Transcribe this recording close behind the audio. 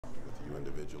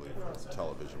individually for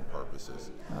television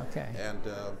purposes. Okay. And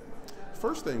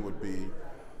first thing would be,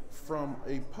 from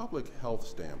a public health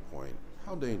standpoint,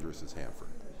 how dangerous is Hanford?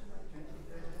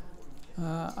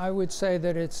 I would say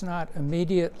that it's not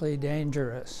immediately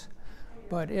dangerous,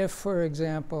 but if, for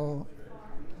example,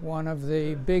 one of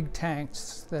the big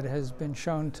tanks that has been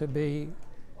shown to be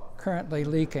currently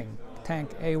leaking, tank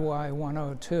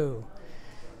AY-102,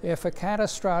 if a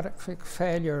catastrophic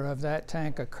failure of that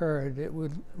tank occurred, it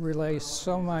would release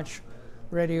so much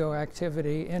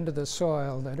radioactivity into the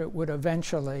soil that it would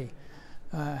eventually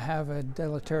have a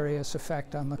deleterious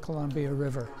effect on the Columbia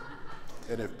River.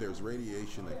 And if there's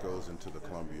radiation that goes into the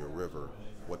Columbia River,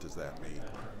 what does that mean?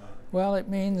 Well, it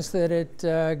means that it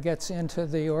gets into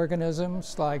the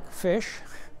organisms like fish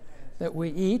that we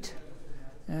eat,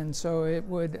 and so it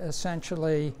would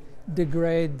essentially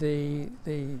degrade the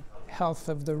health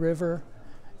of the river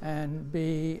and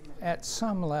be at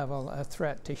some level a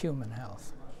threat to human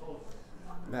health.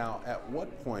 Now, at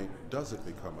what point does it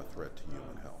become a threat to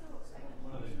human health?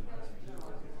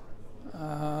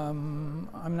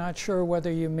 I'm not sure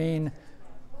whether you mean,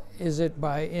 is it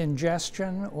by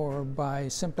ingestion or by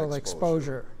simple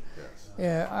exposure?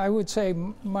 Yes. I would say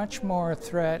much more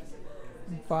threat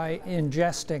by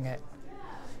ingesting it.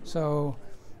 So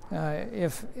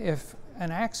if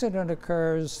an accident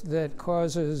occurs that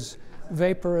causes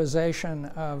vaporization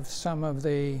of some of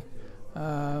the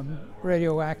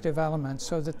radioactive elements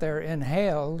so that they're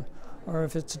inhaled, or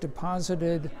if it's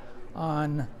deposited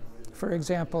on, for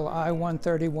example,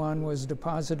 I-131 was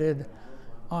deposited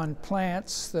on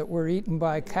plants that were eaten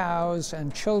by cows,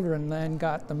 and children then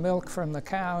got the milk from the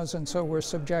cows, and so were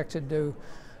subjected to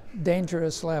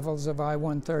dangerous levels of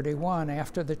I-131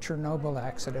 after the Chernobyl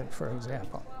accident, for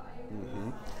example.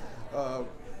 Mm-hmm.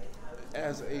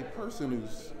 As a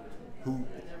person who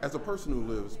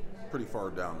lives pretty far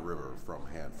downriver from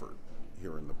Hanford,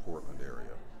 here in the Portland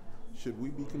area, should we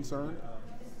be concerned?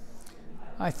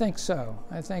 I think so.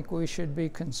 I think we should be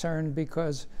concerned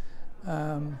because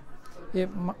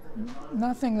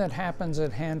nothing that happens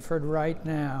at Hanford right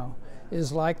now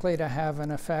is likely to have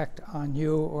an effect on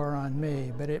you or on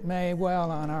me, but it may well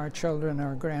on our children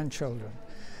or grandchildren.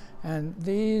 And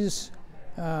these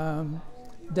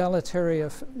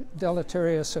deleterious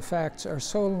effects are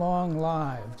so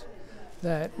long-lived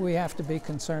that we have to be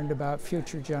concerned about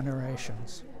future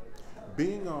generations.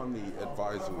 Being on the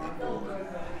advisory board,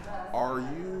 are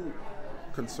you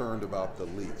concerned about the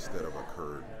leaks that have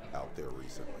occurred out there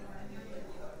recently?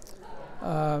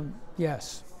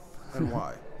 Yes. And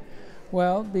why?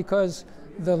 Well, because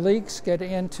the leaks get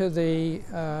into the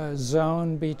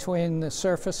zone between the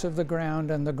surface of the ground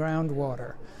and the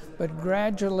groundwater. But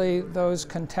gradually those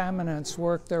contaminants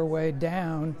work their way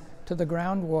down to the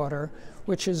groundwater,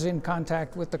 which is in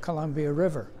contact with the Columbia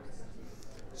River.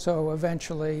 So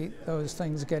eventually those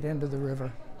things get into the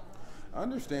river. I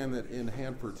understand that in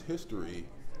Hanford's history,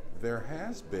 there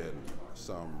has been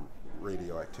some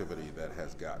radioactivity that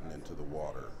has gotten into the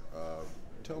water.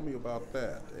 Tell me about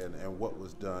that and what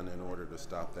was done in order to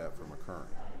stop that from occurring.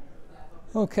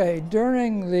 Okay,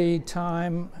 during the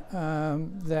time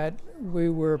that we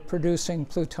were producing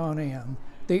plutonium,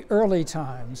 the early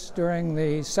times, during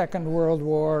the Second World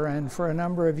War and for a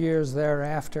number of years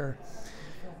thereafter,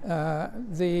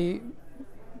 the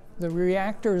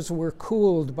reactors were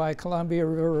cooled by Columbia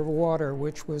River water,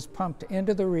 which was pumped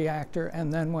into the reactor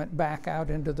and then went back out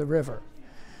into the river.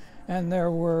 And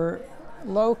there were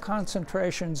low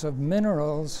concentrations of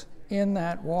minerals in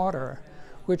that water,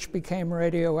 which became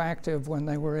radioactive when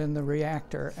they were in the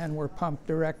reactor and were pumped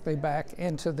directly back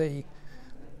into the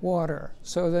water.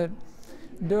 So that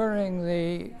during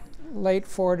the late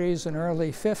 40s and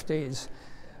early 50s,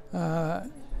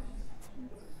 and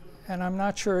I'm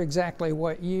not sure exactly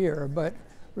what year, but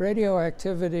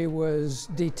radioactivity was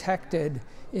detected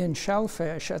in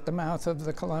shellfish at the mouth of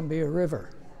the Columbia River.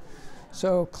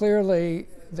 So clearly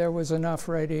there was enough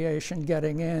radiation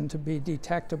getting in to be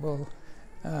detectable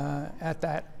at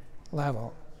that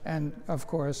level. And of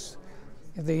course,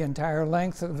 the entire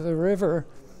length of the river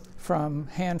from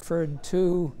Hanford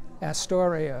to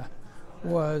Astoria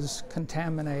was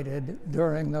contaminated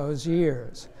during those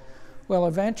years. Well,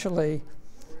 eventually,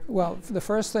 the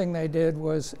first thing they did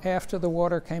was after the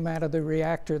water came out of the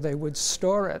reactor, they would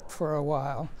store it for a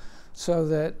while so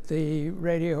that the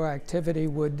radioactivity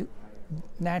would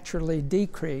naturally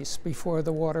decrease before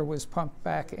the water was pumped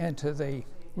back into the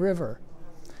river.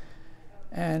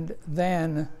 And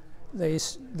then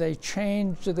they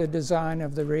changed the design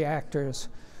of the reactors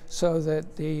so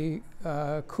that the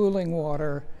cooling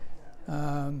water,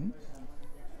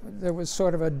 there was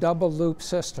sort of a double loop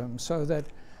system so that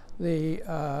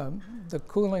the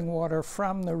cooling water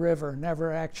from the river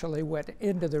never actually went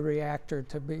into the reactor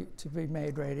to be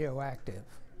made radioactive.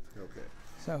 Okay.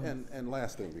 So, and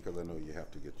last thing, because I know you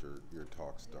have to get your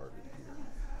talk started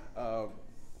here.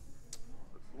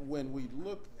 When we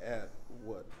look at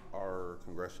what our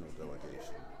congressional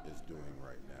delegation is doing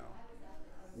right now,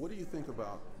 what do you think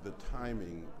about the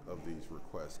timing of these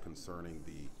requests concerning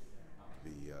the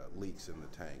leaks in the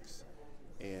tanks,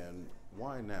 and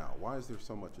why now? Why is there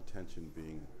so much attention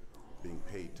being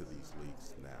paid to these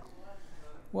leaks now?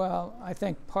 well, I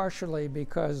think partially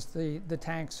because the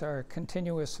tanks are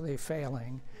continuously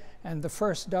failing, and the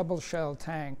first double shell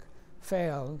tank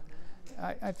failed.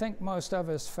 I think most of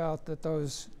us felt that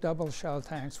those double shell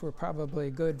tanks were probably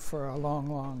good for a long,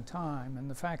 long time, and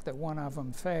the fact that one of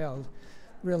them failed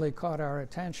really caught our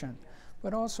attention.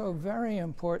 But also, very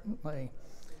importantly,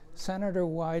 Senator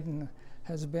Wyden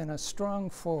has been a strong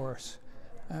force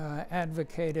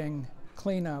advocating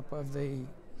cleanup of the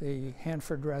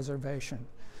Hanford Reservation.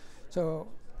 So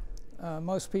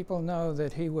most people know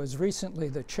that he was recently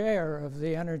the chair of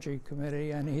the Energy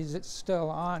Committee, and he's still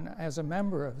on as a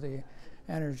member of the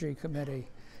Energy Committee.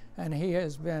 And he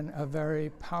has been a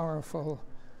very powerful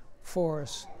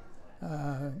force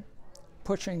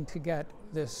pushing to get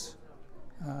this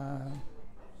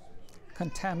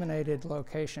contaminated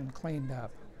location cleaned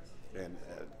up. And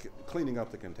cleaning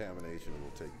up the contamination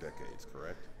will take decades,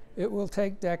 correct? It will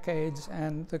take decades,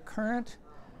 and the current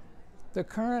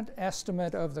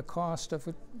estimate of the cost of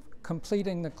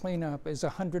completing the cleanup is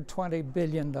 $120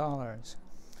 billion.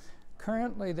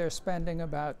 Currently, they're spending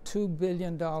about $2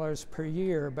 billion per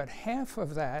year, but half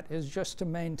of that is just to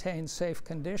maintain safe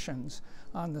conditions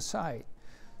on the site.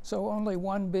 So only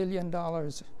 $1 billion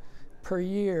per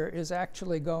year is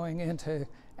actually going into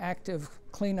active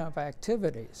cleanup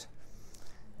activities.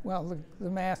 Well, the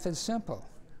math is simple.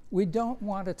 We don't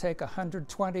want to take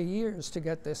 120 years to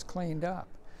get this cleaned up.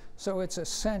 So it's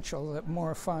essential that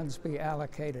more funds be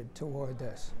allocated toward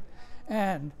this.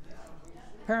 And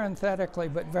parenthetically,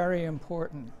 but very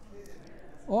important,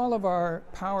 all of our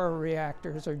power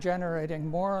reactors are generating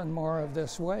more and more of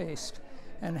this waste,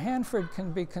 and Hanford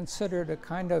can be considered a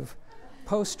kind of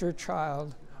poster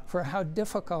child for how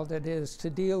difficult it is to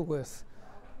deal with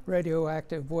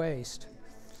radioactive waste.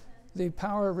 The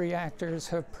power reactors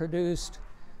have produced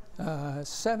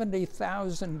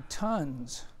 70,000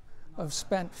 tons of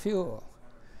spent fuel.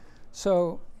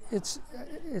 So it's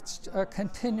a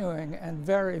continuing and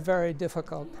very, very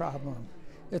difficult problem.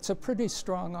 It's a pretty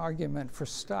strong argument for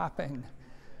stopping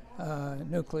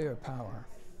nuclear power.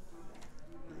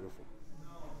 Beautiful.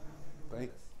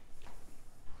 Thanks.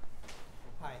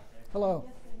 Hi. Hello.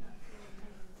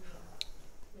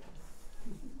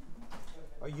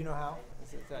 Oh, you know how?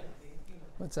 Is that?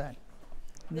 What's that?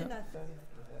 No.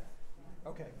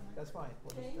 Okay, that's fine.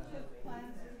 We'll just, Change of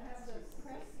plans, we have the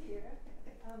press here.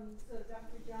 So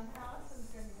Dr. John Howieson is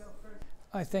going to go first.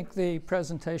 I think the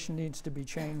presentation needs to be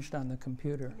changed on the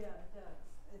computer. Yeah, it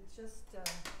does. It's just,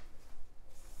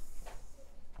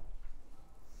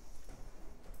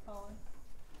 Colin.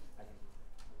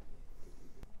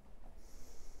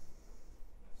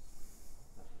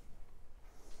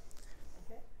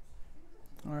 Okay.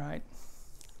 All right.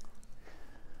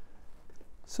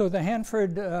 So the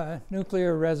Hanford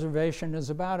Nuclear Reservation is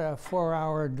about a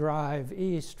 4-hour drive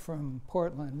east from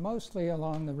Portland, mostly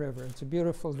along the river. It's a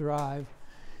beautiful drive.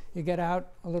 You get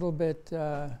out a little bit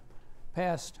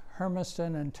past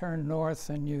Hermiston and turn north,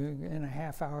 and in a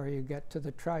half hour you get to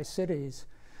the Tri-Cities.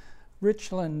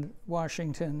 Richland,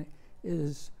 Washington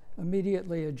is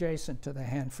immediately adjacent to the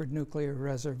Hanford Nuclear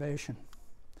Reservation.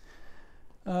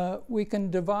 We can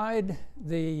divide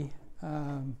the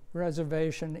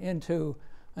reservation into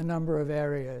a number of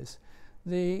areas.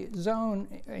 The zone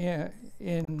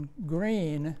in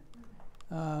green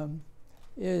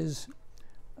is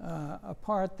a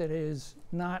part that is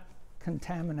not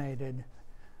contaminated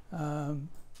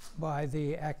by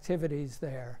the activities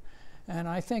there. And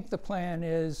I think the plan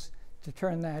is to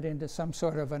turn that into some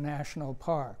sort of a national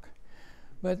park.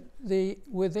 But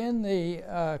within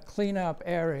the cleanup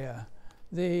area,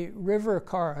 the river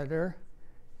corridor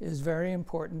is very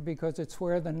important because it's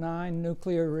where the 9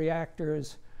 nuclear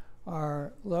reactors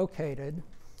are located.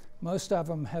 Most of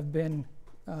them have been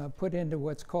put into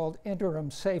what's called interim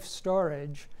safe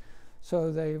storage.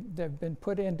 So they've been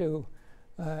put into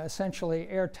essentially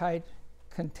airtight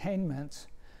containments,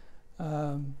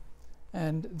 and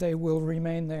they will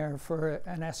remain there for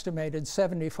an estimated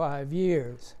 75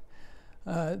 years.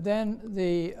 Then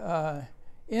the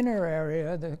inner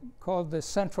area, called the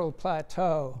Central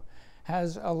Plateau,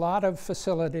 has a lot of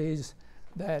facilities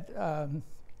that are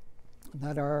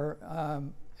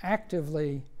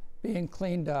actively being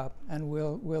cleaned up, and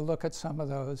we'll look at some of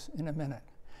those in a minute.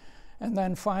 And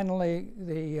then finally,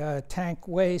 the tank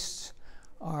wastes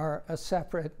are a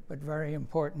separate but very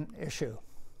important issue.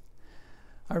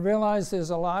 I realize there's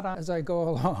a lot as I go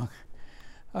along.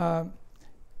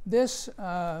 This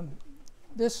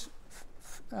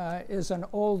is an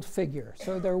old figure.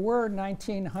 So there were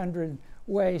 1,900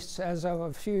 wastes as of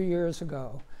a few years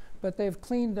ago, but they've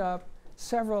cleaned up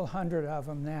several hundred of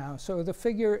them now. So the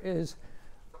figure is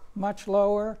much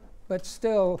lower, but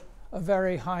still a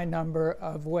very high number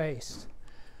of wastes.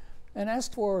 An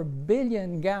estimated 4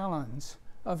 billion gallons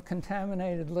of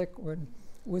contaminated liquid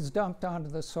was dumped onto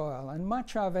the soil, and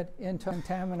much of it into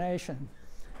contamination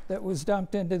that was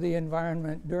dumped into the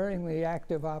environment during the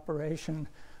active operation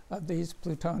of these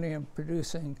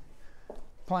plutonium-producing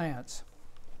plants.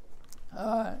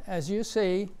 As you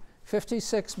see,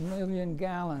 56 million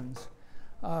gallons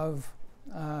of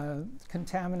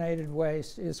contaminated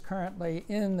waste is currently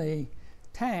in the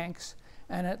tanks,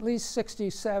 and at least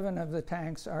 67 of the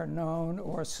tanks are known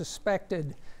or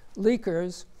suspected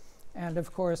leakers. And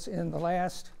of course, in the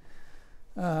last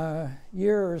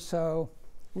year or so,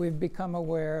 we've become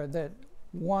aware that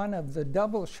one of the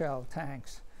double shell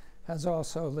tanks has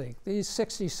also leaked. These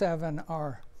 67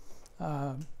 are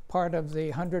part of the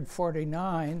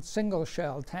 149 single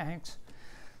shell tanks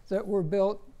that were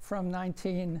built from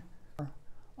 19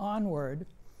 onward,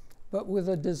 but with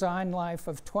a design life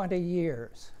of 20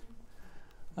 years.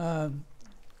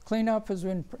 Cleanup has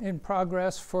been in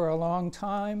progress for a long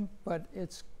time, but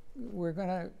we're going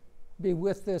to be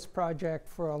with this project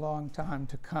for a long time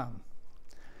to come.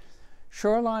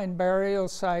 Shoreline burial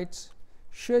sites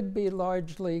should be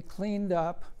largely cleaned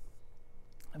up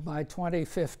by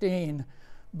 2015,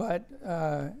 but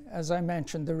as I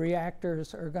mentioned, the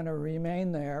reactors are going to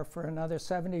remain there for another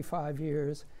 75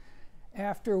 years,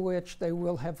 after which they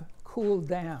will have cooled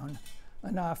down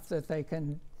enough that they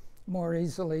can more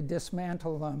easily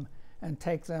dismantle them and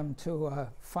take them to a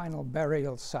final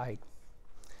burial site.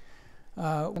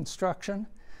 Construction,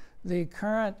 the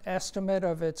current estimate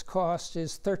of its cost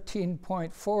is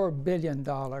 $13.4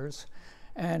 billion,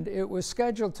 and it was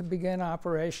scheduled to begin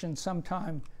operation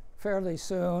sometime fairly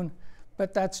soon,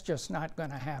 but that's just not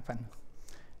going to happen.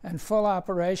 And full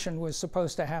operation was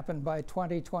supposed to happen by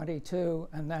 2022,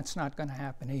 and that's not going to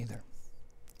happen either.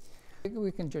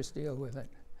 We can just deal with it.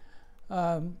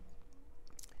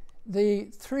 The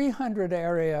 300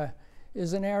 area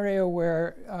is an area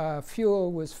where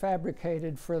fuel was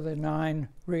fabricated for the 9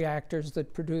 reactors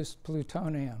that produced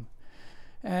plutonium.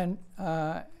 And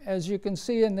as you can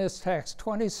see in this text,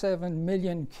 27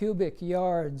 million cubic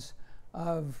yards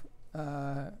of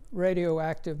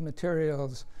radioactive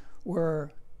materials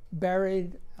were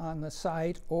buried on the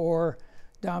site or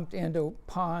dumped into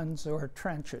ponds or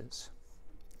trenches.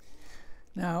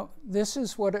 Now, this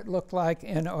is what it looked like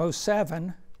in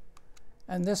 '07,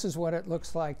 and this is what it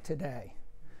looks like today.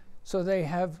 So they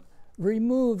have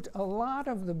removed a lot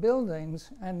of the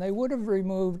buildings, and they would have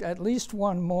removed at least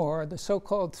one more, the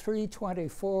so-called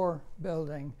 324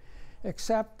 building,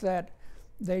 except that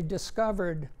they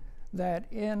discovered that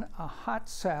in a hot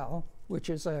cell, which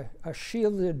is a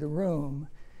shielded room,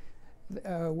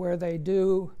 where they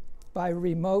do, by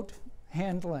remote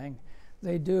handling,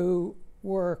 they do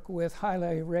work with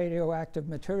highly radioactive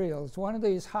materials. One of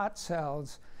these hot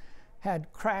cells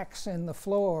had cracks in the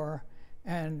floor,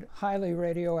 and highly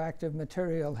radioactive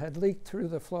material had leaked through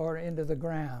the floor into the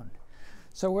ground.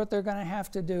 So what they're going to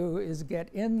have to do is get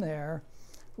in there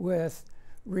with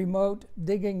remote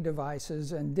digging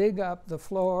devices and dig up the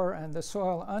floor and the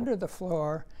soil under the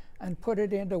floor and put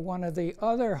it into one of the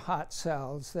other hot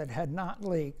cells that had not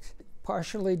leaked,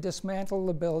 partially dismantle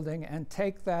the building and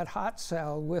take that hot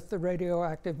cell with the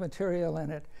radioactive material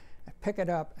in it, pick it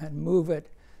up and move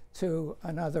it to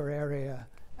another area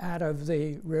out of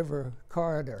the river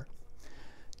corridor.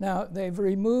 Now, they've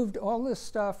removed all this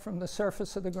stuff from the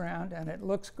surface of the ground, and it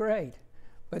looks great.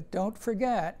 But don't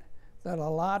forget that a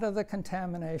lot of the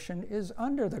contamination is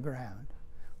under the ground,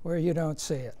 where you don't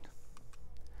see it.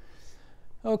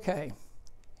 Okay,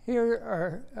 here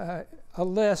are a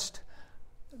list.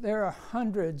 There are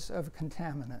hundreds of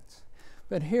contaminants,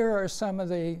 but here are some of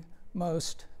the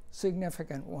most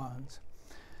significant ones.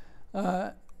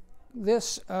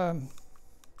 This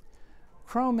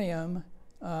chromium,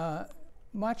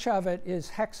 much of it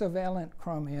is hexavalent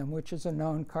chromium, which is a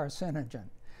known carcinogen.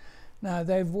 Now,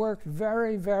 they've worked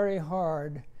very, very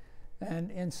hard,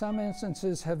 and in some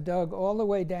instances have dug all the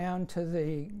way down to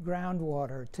the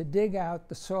groundwater to dig out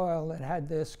the soil that had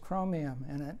this chromium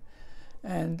in it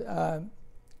and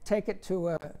take it to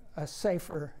a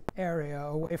safer area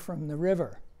away from the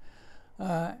river.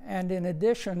 And in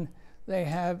addition, they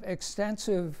have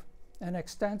an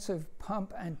extensive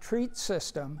pump and treat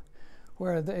system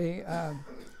where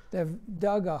they've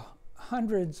dug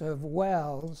hundreds of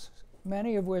wells,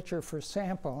 many of which are for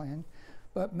sampling,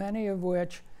 but many of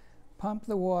which pump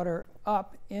the water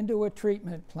up into a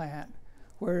treatment plant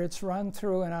where it's run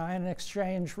through an ion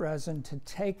exchange resin to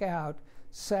take out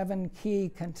 7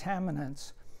 key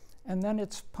contaminants. And then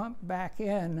it's pumped back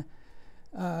in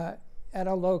at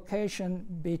a location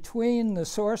between the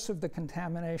source of the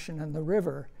contamination and the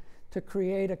river to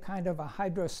create a kind of a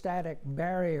hydrostatic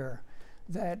barrier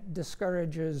that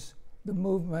discourages the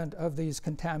movement of these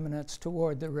contaminants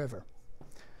toward the river.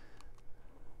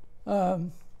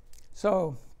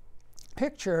 So,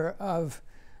 picture of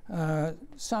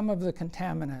some of the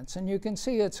contaminants. And you can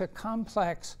see it's a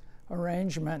complex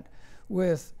arrangement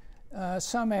with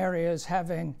some areas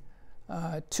having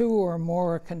 2 or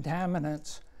more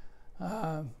contaminants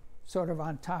sort of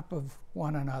on top of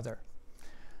one another.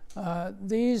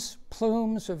 These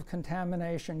plumes of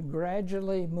contamination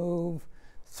gradually move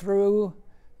through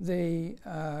the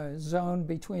zone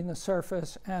between the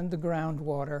surface and the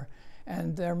groundwater,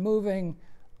 and they're moving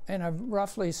in a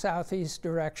roughly southeast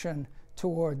direction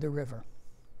toward the river.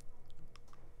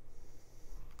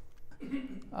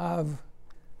 Of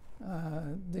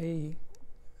the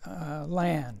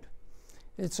land.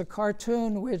 It's a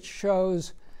cartoon which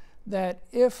shows that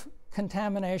if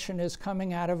contamination is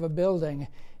coming out of a building,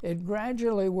 it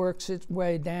gradually works its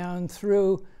way down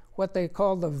through what they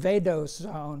call the vadose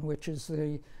zone, which is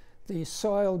the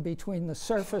soil between the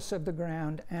surface of the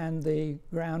ground and the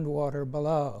groundwater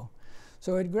below.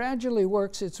 So it gradually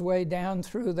works its way down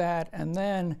through that, and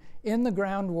then in the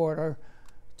groundwater,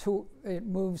 it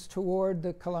moves toward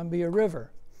the Columbia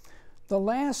River. The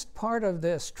last part of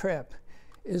this trip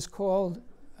is called,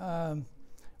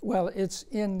 well, it's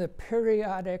in the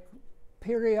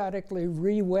periodically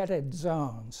re-wetted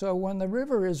zone. So when the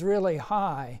river is really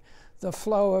high, the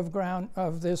flow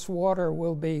of this water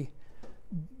will be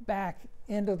back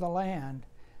into the land,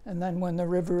 and then when the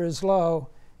river is low,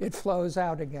 it flows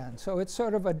out again. So it's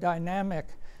sort of a dynamic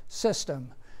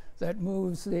system that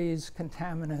moves these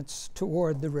contaminants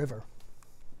toward the river.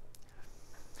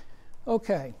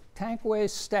 Okay, tank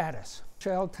waste status.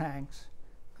 Shell tanks,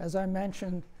 as I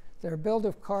mentioned, they're built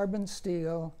of carbon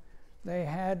steel. They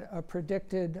had a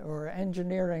predicted or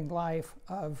engineering life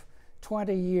of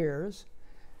 20 years.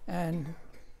 And,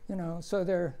 so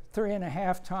they're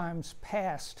 3.5 times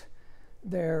past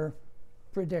their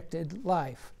predicted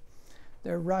life.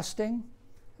 They're rusting,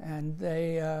 and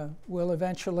they will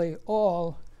eventually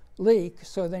all leak,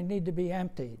 so they need to be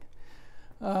emptied.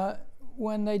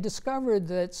 When they discovered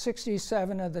that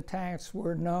 67 of the tanks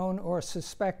were known or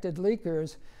suspected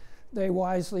leakers, they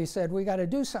wisely said, we got to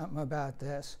do something about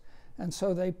this. And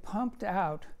so they pumped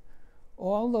out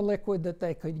all the liquid that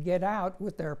they could get out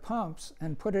with their pumps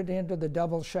and put it into the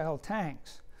double shell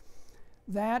tanks.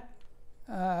 That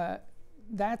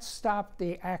stopped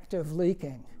the active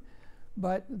leaking.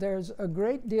 But there's a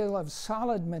great deal of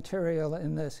solid material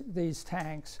in these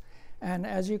tanks. And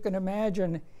as you can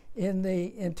imagine, in the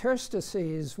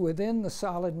interstices within the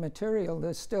solid material,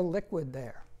 there's still liquid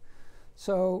there.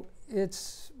 So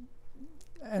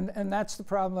and that's the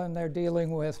problem they're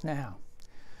dealing with now.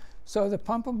 So the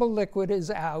pumpable liquid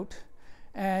is out,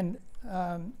 and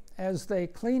as they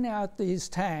clean out these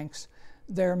tanks,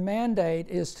 their mandate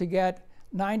is to get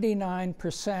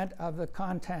 99% of the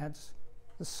contents,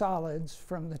 the solids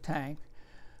from the tank,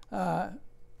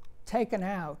 taken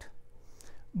out.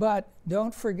 But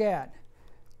don't forget,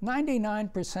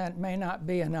 99% may not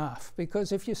be enough,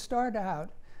 because if you start out,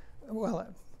 well,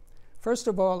 first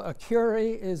of all, a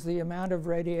curie is the amount of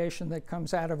radiation that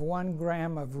comes out of 1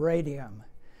 gram of radium.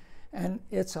 And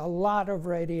it's a lot of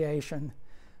radiation.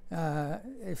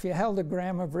 If you held a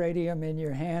gram of radium in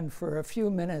your hand for a few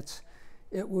minutes,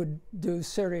 it would do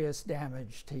serious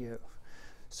damage to you.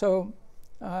 So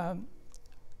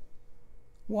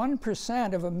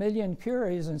 1% of 1 million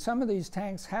curies, and some of these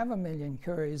tanks have 1 million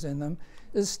curies in them,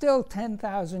 is still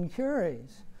 10,000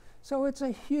 curies. So it's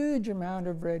a huge amount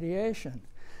of radiation.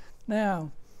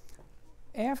 Now,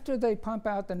 after they pump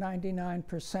out the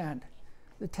 99%,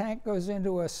 the tank goes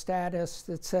into a status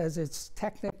that says it's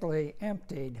technically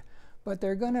emptied, but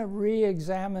they're going to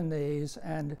re-examine these,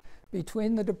 and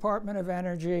between the Department of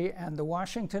Energy and the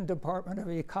Washington Department of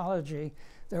Ecology,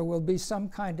 there will be some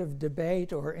kind of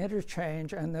debate or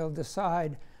interchange, and they'll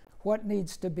decide what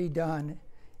needs to be done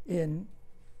in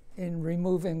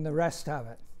removing the rest of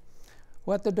it.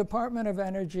 What the Department of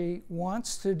Energy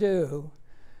wants to do,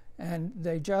 and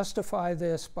they justify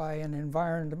this by an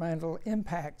environmental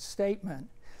impact statement,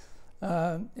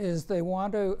 is they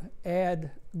want to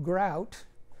add grout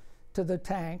to the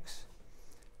tanks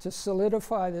to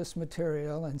solidify this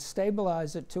material and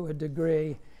stabilize it to a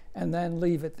degree and then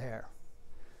leave it there.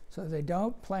 So they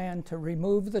don't plan to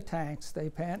remove the tanks. They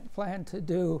plan to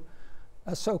do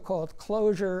a so-called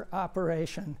closure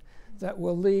operation that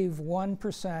will leave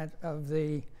 1% of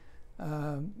the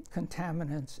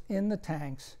contaminants in the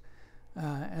tanks,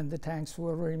 and the tanks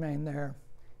will remain there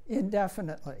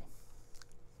indefinitely.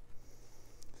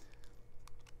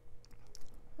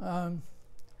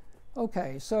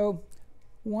 Okay, so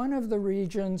one of the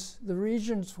regions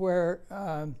where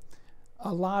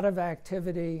a lot of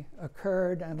activity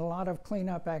occurred and a lot of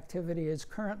cleanup activity is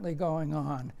currently going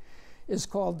on is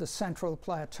called the Central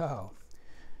Plateau.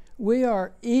 We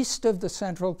are east of the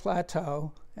Central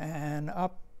Plateau and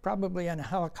up probably in a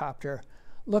helicopter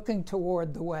looking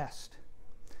toward the west.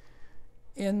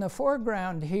 In the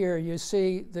foreground here you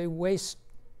see the waste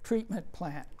treatment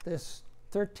plant, this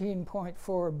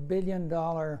 $13.4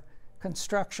 billion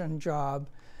construction job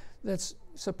that's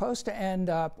supposed to end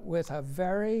up with a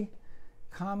very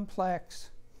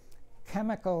complex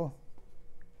chemical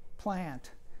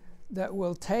plant that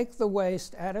will take the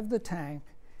waste out of the tank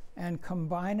and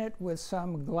combine it with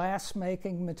some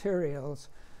glass-making materials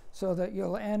so that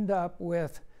you'll end up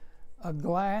with a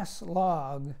glass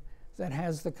log that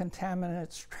has the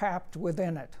contaminants trapped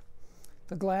within it.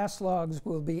 The glass logs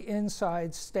will be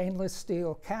inside stainless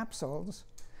steel capsules,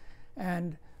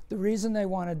 and the reason they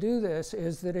want to do this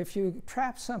is that if you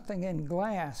trap something in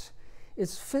glass,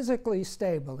 it's physically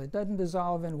stable. It doesn't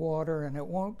dissolve in water and it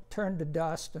won't turn to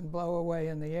dust and blow away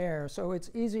in the air, so it's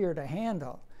easier to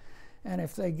handle. And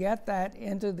if they get that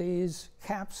into these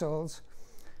capsules,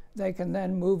 they can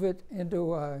then move it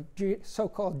into a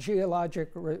so-called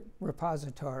geologic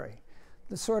repository,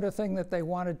 the sort of thing that they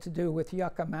wanted to do with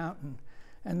Yucca Mountain.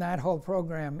 And that whole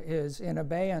program is in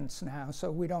abeyance now,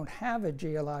 so we don't have a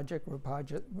geologic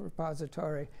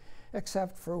repository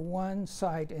except for one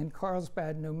site in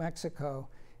Carlsbad, New Mexico,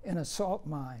 in a salt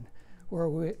mine, where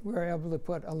we were able to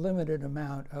put a limited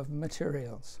amount of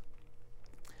materials.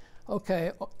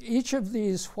 Okay, each of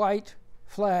these white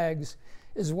flags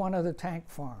is one of the tank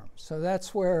farms. So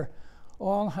that's where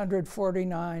all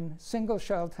 149 single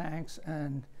shell tanks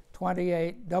and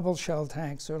 28 double shell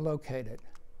tanks are located.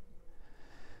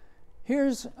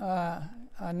 Here's a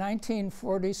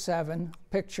 1947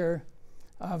 picture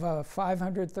of a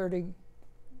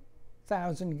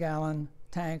 530,000 gallon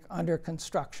tank under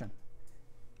construction.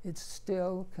 It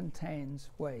still contains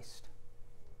waste.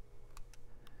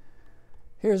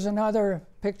 Here's another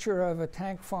picture of a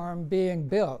tank farm being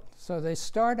built. So they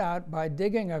start out by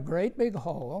digging a great big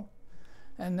hole,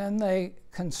 and then they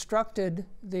constructed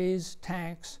these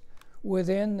tanks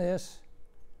within this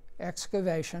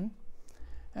excavation.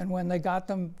 And when they got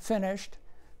them finished,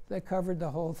 they covered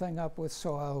the whole thing up with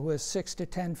soil, with 6 to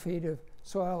 10 feet of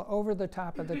soil over the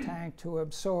top of the tank to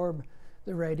absorb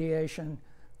the radiation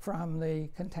from the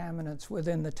contaminants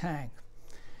within the tank.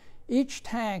 Each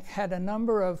tank had a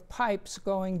number of pipes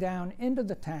going down into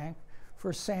the tank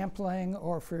for sampling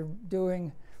or for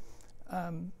doing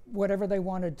whatever they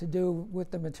wanted to do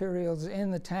with the materials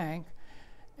in the tank.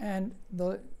 And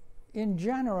in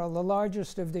general, the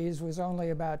largest of these was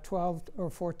only about 12 or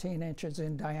 14 inches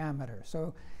in diameter.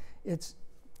 So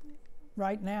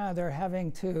right now they're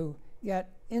having to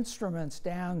get instruments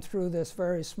down through this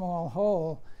very small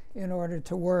hole in order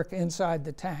to work inside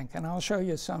the tank. And I'll show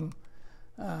you some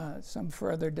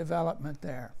further development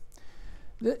there.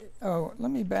 Let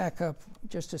me back up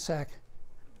just a sec.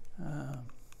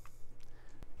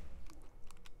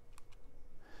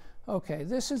 Okay,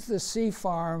 this is the sea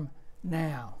farm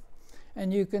now.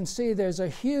 And you can see there's a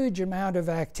huge amount of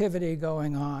activity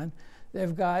going on.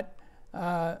 They've got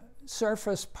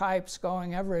surface pipes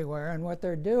going everywhere, and what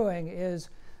they're doing is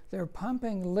they're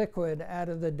pumping liquid out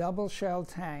of the double shell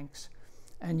tanks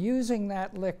and using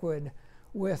that liquid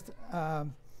with a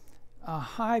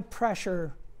high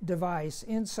pressure device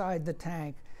inside the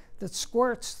tank that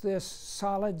squirts this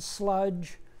solid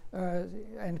sludge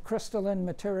and crystalline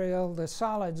material, the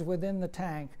solids within the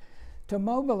tank, to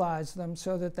mobilize them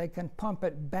so that they can pump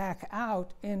it back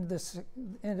out into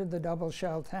the double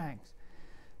shell tanks.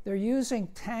 They're using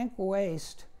tank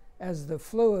waste as the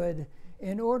fluid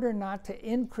in order not to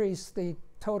increase the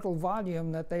total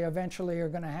volume that they eventually are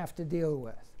going to have to deal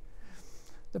with.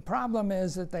 The problem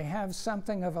is that they have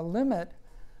something of a limit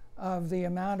of the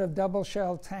amount of double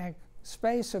shell tank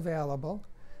space available.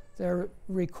 They're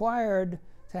required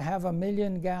to have 1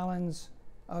 million gallons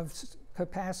of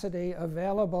capacity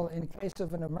available in case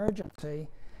of an emergency,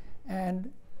 and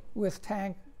with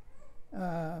tank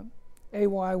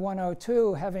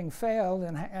AY-102 having failed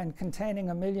and containing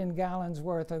 1 million gallons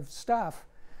worth of stuff,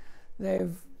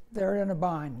 they're in a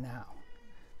bind now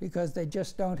because they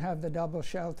just don't have the double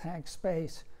shell tank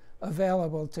space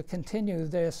available to continue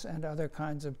this and other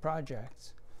kinds of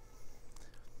projects.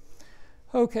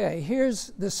 Okay, here's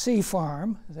the sea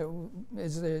farm that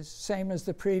is the same as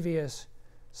the previous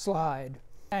slide.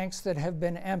 Tanks that have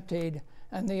been emptied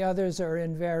and the others are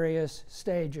in various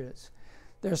stages.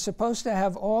 They're supposed to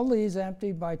have all these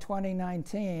emptied by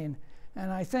 2019,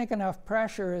 and I think enough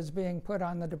pressure is being put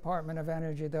on the Department of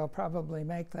Energy, they'll probably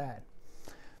make that.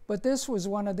 But this was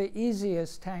one of the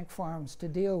easiest tank farms to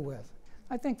deal with.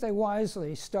 I think they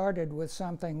wisely started with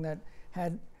something that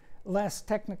had less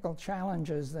technical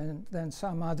challenges than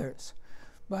some others.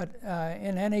 But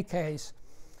in any case,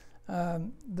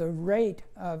 the rate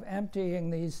of emptying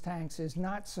these tanks is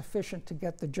not sufficient to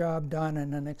get the job done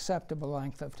in an acceptable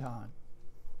length of time,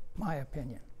 my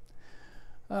opinion.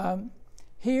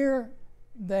 Here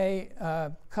they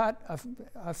cut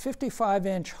a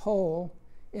 55-inch hole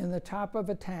in the top of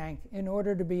a tank in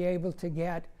order to be able to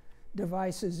get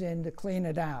devices in to clean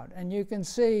it out. And you can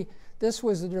see this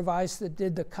was the device that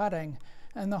did the cutting,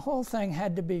 and the whole thing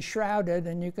had to be shrouded,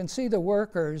 and you can see the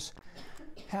workers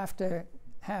have to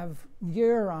have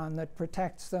gear on that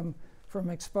protects them from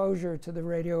exposure to the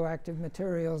radioactive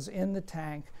materials in the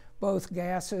tank, both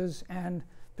gases and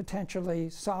potentially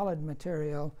solid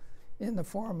material in the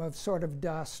form of sort of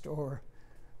dust or,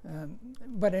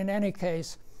 but in any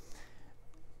case,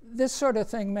 this sort of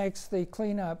thing makes the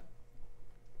cleanup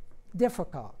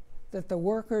difficult, that the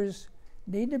workers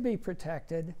need to be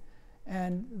protected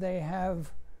and they've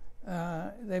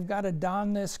got to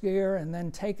don this gear and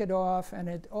then take it off, and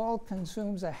it all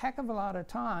consumes a heck of a lot of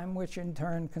time, which in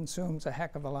turn consumes a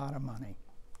heck of a lot of money.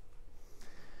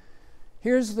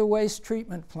 Here's the waste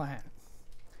treatment plant.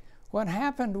 What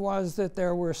happened was that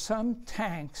there were some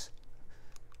tanks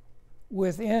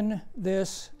within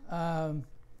this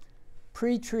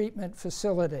pre-treatment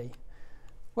facility.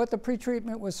 What the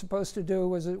pre-treatment was supposed to do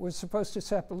was it was supposed to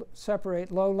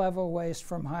separate low-level waste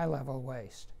from high-level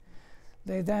waste.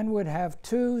 They then would have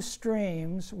two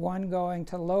streams, one going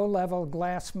to low-level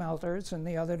glass melters and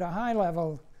the other to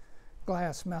high-level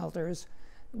glass melters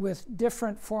with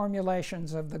different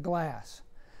formulations of the glass.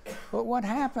 But what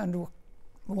happened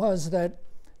was that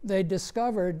they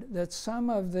discovered that some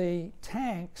of the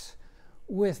tanks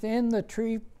within the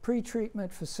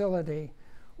pre-treatment facility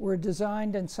were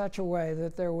designed in such a way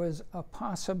that there was a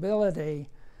possibility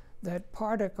that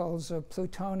particles of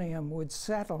plutonium would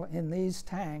settle in these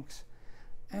tanks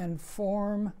and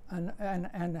form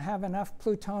and have enough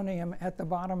plutonium at the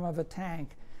bottom of a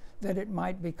tank that it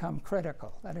might become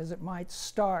critical. That is, it might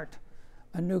start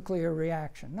a nuclear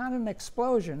reaction. Not an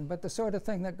explosion, but the sort of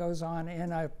thing that goes on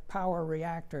in a power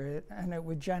reactor, and it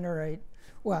would generate,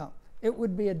 well, it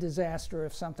would be a disaster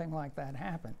if something like that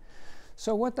happened.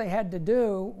 So what they had to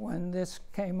do when this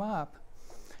came up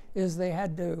is they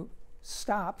had to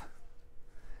stop,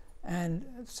 and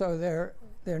so they're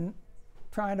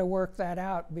trying to work that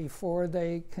out before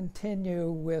they continue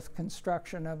with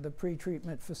construction of the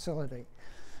pre-treatment facility.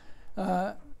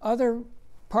 Other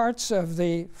parts of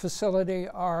the facility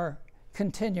are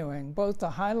continuing, both the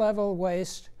high-level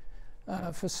waste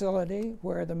facility,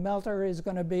 where the melter is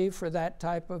going to be for that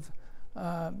type of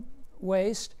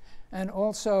waste, and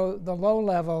also the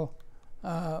low-level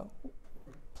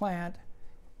plant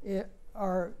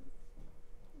are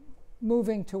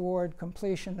moving toward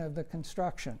completion of the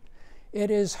construction. It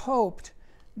is hoped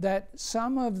that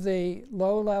some of the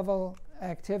low-level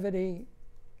activity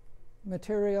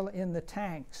material in the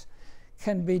tanks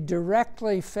can be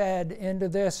directly fed into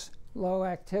this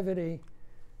low-activity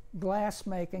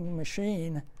glass-making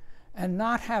machine and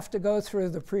not have to go through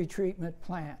the pre-treatment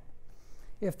plant.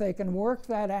 If they can work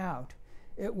that out,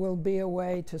 it will be a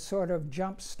way to sort of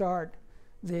jump-start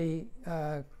the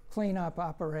cleanup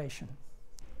operation.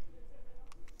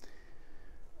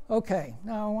 Okay,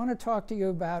 now I want to talk to you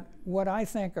about what I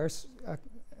think are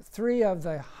three of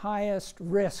the highest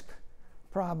risk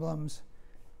problems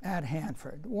at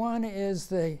Hanford. One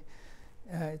is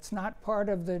it's not part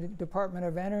of the Department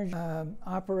of Energy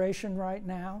operation right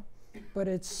now, but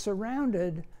it's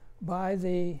surrounded by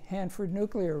the Hanford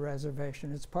Nuclear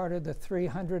Reservation. It's part of the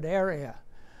 300 area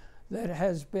that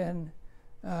has been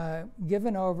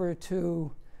given over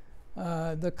to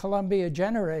the Columbia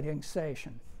Generating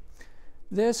Station.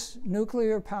 This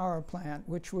nuclear power plant,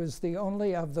 which was the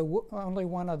only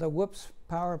one of the Whoops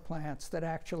power plants that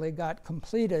actually got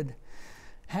completed,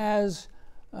 has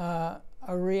a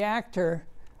reactor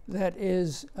that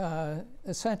is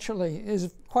essentially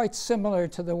quite similar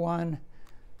to the one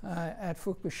at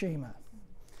Fukushima.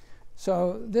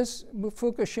 So this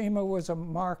Fukushima was a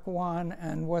Mark I,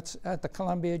 and what's at the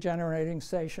Columbia Generating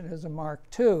Station is a Mark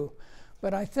II.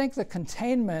 But I think the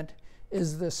containment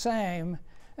is the same,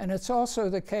 and it's also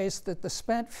the case that the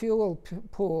spent fuel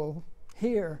pool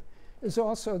here is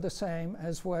also the same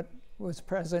as what was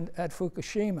present at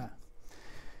Fukushima.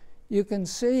 You can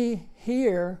see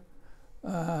here,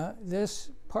 this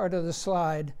part of the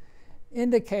slide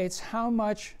indicates how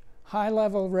much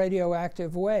high-level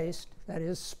radioactive waste, that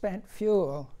is spent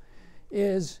fuel,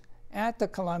 is at the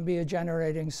Columbia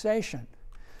Generating Station.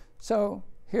 So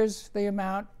here's the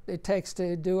amount it takes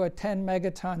to do a 10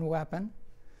 megaton weapon.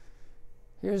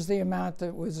 Here's the amount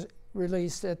that was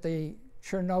released at the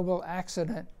Chernobyl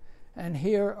accident. And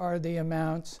here are the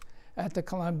amounts at the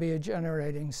Columbia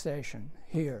Generating Station,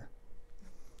 here.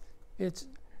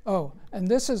 And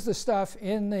this is the stuff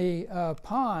in the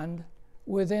pond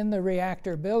within the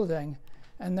reactor building.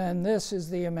 And then this is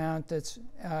the amount that's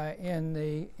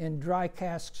in dry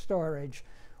cask storage,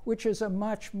 which is a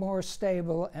much more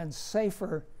stable and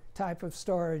safer type of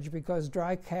storage because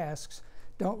dry casks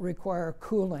don't require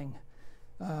cooling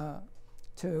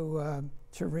to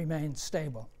remain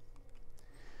stable.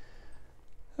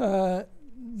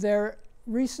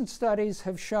 Recent studies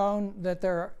have shown that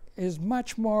there is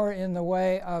much more in the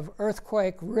way of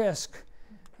earthquake risk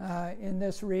in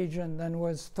this region than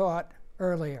was thought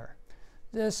earlier.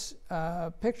 This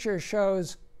picture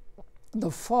shows the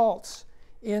faults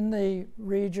in the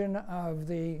region of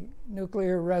the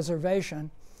nuclear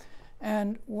reservation.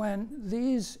 And when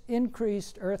these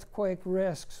increased earthquake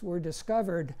risks were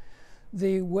discovered,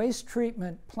 the waste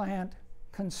treatment plant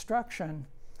construction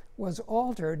was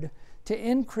altered to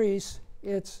increase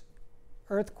its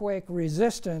earthquake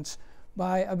resistance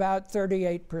by about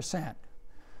 38%.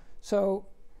 So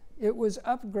it was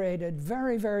upgraded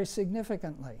very, very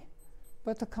significantly.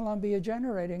 But the Columbia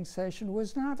Generating Station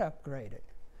was not upgraded.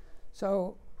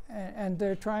 So, and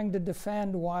they're trying to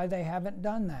defend why they haven't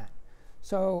done that.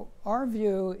 So our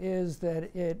view is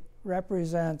that it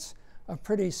represents a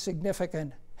pretty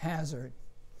significant hazard.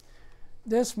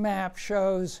 This map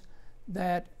shows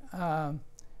that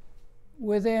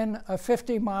within a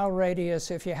 50-mile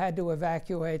radius, if you had to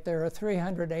evacuate, there are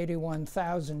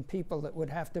 381,000 people that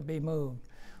would have to be moved.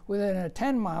 Within a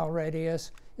 10-mile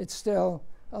radius, it's still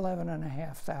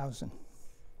 11,500.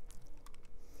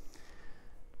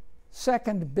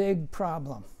 Second big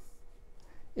problem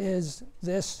is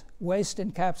this waste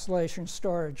encapsulation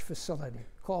storage facility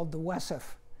called the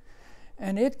WESF.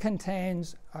 And it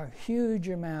contains a huge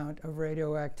amount of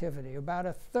radioactivity. About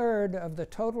a third of the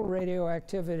total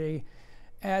radioactivity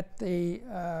at the,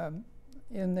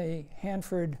 in the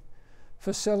Hanford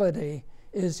facility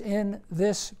is in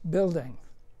this building.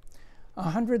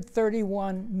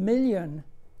 131 million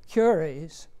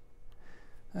curies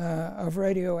of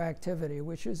radioactivity,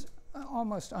 which is an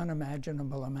almost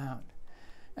unimaginable amount.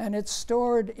 And it's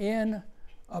stored in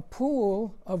a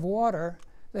pool of water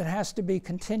that has to be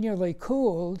continually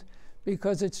cooled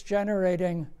because it's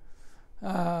generating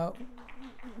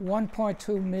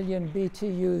 1.2 million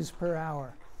BTUs per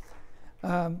hour.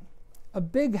 A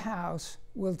big house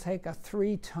will take a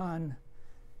 3-ton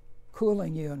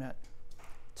cooling unit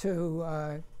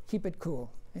to keep it cool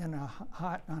on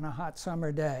a hot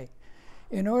summer day.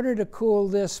 In order to cool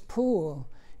this pool,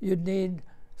 you'd need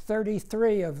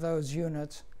 33 of those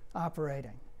units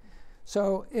operating.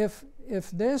 So if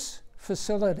this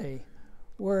facility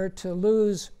were to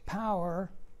lose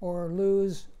power or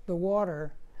lose the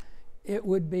water, it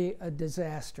would be a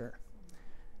disaster.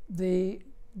 The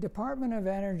Department of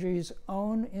Energy's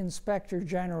own Inspector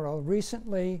General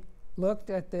recently looked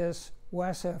at this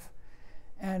WESF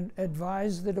and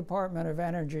advised the Department of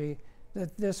Energy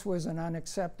that this was an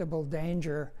unacceptable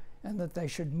danger and that they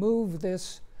should move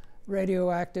this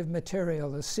radioactive material,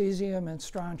 the cesium and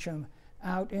strontium,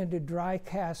 out into dry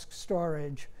cask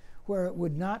storage where it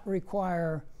would not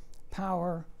require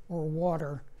power or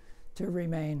water to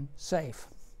remain safe.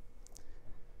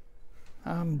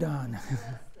 I'm done.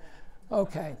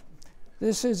 Okay.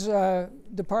 This is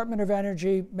Department of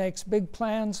Energy makes big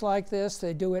plans like this.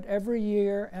 They do it every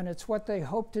year, and it's what they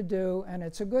hope to do, and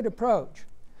it's a good approach.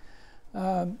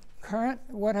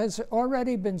 What has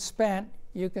already been spent,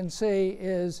 you can see,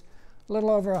 is a little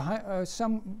over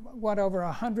somewhat over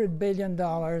 $100 billion,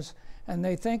 and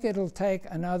they think it'll take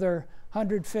another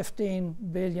 $115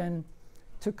 billion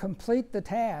to complete the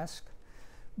task,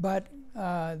 but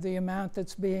the amount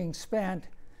that's being spent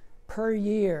per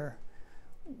year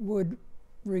would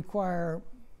require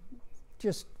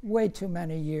just way too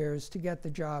many years to get the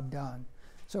job done.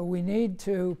 So we need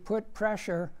to put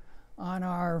pressure on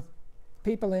our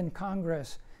people in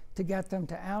Congress to to get them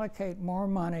to allocate more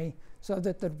money so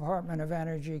that the Department of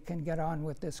Energy can get on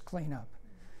with this cleanup.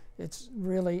 It's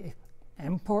really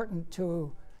important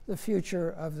to the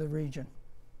future of the region.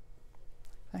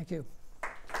 Thank you.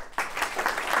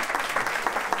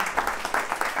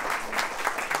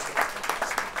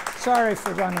 Sorry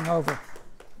for running over. If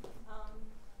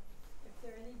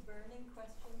there are any burning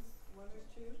questions, one or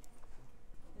two,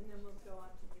 and then we'll go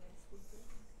on to the next speaker.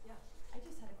 Yeah, I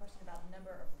just had a question about the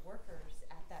number of workers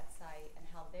at that site and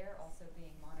how they're also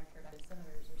being monitored by the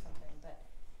senators or something. But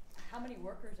how many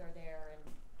workers are there? And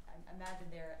I imagine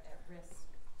they're at risk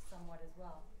somewhat as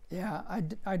well. Yeah,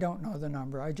 I don't know the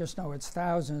number. I just know it's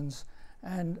thousands.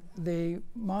 And the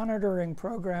monitoring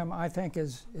program, I think,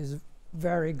 is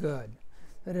very good.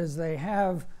 That is, they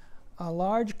have a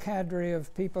large cadre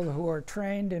of people who are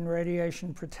trained in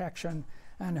radiation protection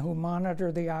and who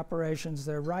monitor the operations.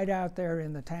 They're right out there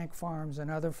in the tank farms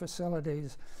and other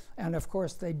facilities. And of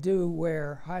course, they do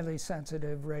wear highly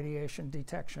sensitive radiation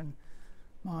detection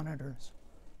monitors.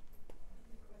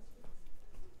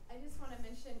 I just want to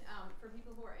mention for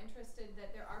people who are interested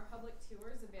that there are public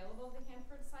tours available at the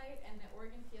Hanford site, and the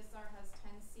Oregon PSR has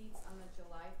 10 seats on the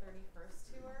July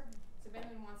 31st tour. So if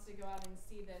anyone wants to go out and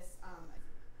see this,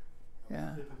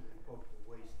 Yeah. Typically popular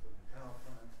waste from power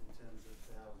plants in terms of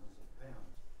thousands of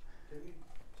pounds.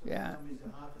 Yeah. Some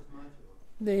are half as much, or?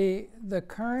 The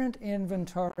current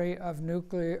inventory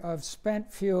of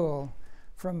spent fuel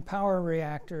from power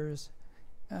reactors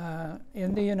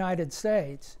in the United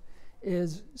States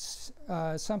is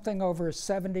something over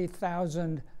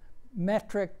 70,000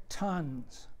 metric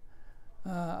tons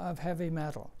of heavy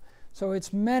metal. So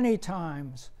it's many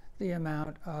times the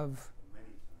amount of,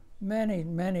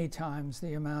 many times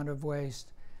the amount of waste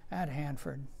at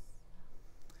Hanford.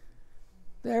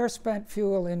 Their spent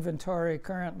fuel inventory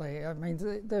currently, I mean,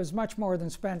 there's much more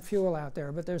than spent fuel out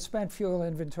there, but their spent fuel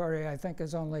inventory, I think,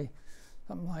 is only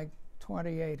something like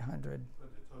 2,800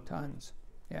 tons.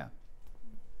 Yeah.